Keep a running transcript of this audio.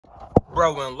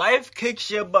Bro, when life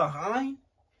kicks you behind,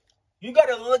 you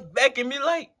gotta look back and be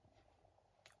like,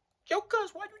 yo,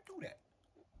 cuz, why'd you do that?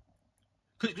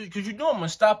 Cause you know I'm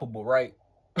unstoppable, right?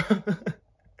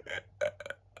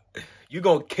 You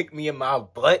gonna kick me in my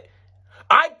butt?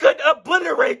 I could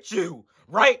obliterate you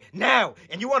right now.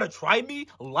 And you wanna try me?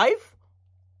 Life?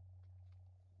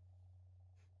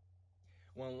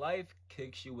 When life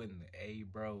kicks you in the A,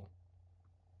 bro,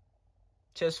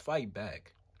 just fight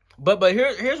back. But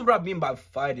here's what I mean by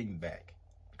fighting back.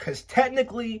 Because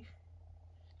technically,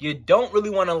 you don't really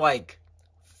want to, like,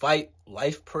 fight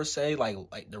life per se. Like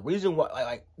the reason why,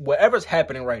 like whatever's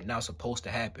happening right now is supposed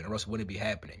to happen, or else it wouldn't be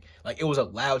happening. Like, it was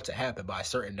allowed to happen by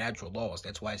certain natural laws.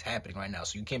 That's why it's happening right now.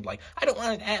 So you can't be like, I don't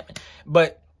want it to happen.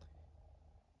 But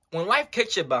when life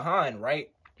kicks you behind,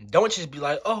 right, don't just be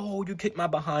like, oh, you kicked my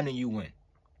behind and you win.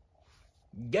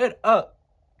 Get up,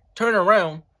 turn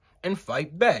around, and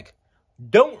fight back.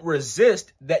 Don't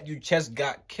resist that you just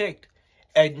got kicked.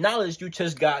 Acknowledge you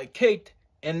just got kicked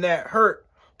and that hurt.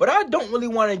 But I don't really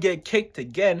want to get kicked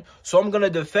again, so I'm going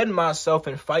to defend myself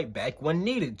and fight back when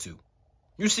needed to.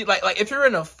 You see, like if you're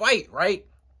in a fight, right,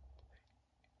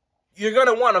 you're going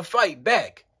to want to fight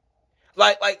back.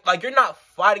 Like you're not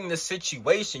fighting the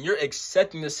situation. You're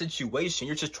accepting the situation.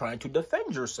 You're just trying to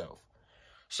defend yourself.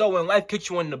 So when life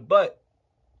kicks you in the butt,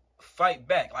 fight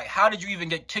back. Like, how did you even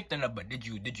get kicked in the butt? Did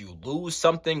you lose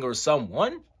something or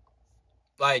someone?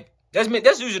 Like, that's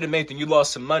usually the main thing. You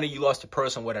lost some money, you lost a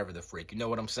person, whatever the freak. You know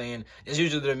what I'm saying? That's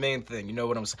usually the main thing. You know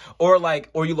what I'm saying?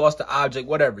 Or you lost the object,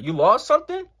 whatever. You lost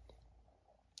something?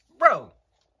 Bro,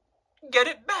 get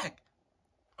it back.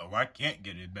 Oh, I can't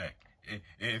get it back.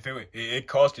 It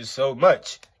cost you so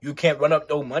much. You can't run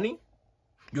up no money?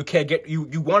 You can't get,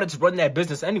 you wanted to run that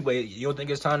business anyway. You don't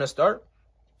think it's time to start?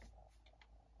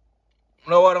 You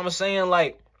know what I'm saying?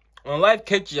 Like, when life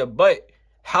kicks your butt,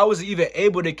 how is it even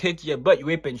able to kick your butt? You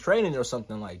ain't been training or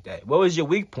something like that. What was your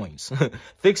weak points?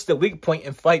 Fix the weak point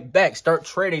and fight back. Start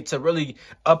training to really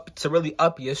up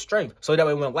your strength. So that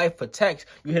way when life attacks,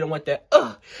 you hit them with that,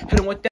 hit them with that.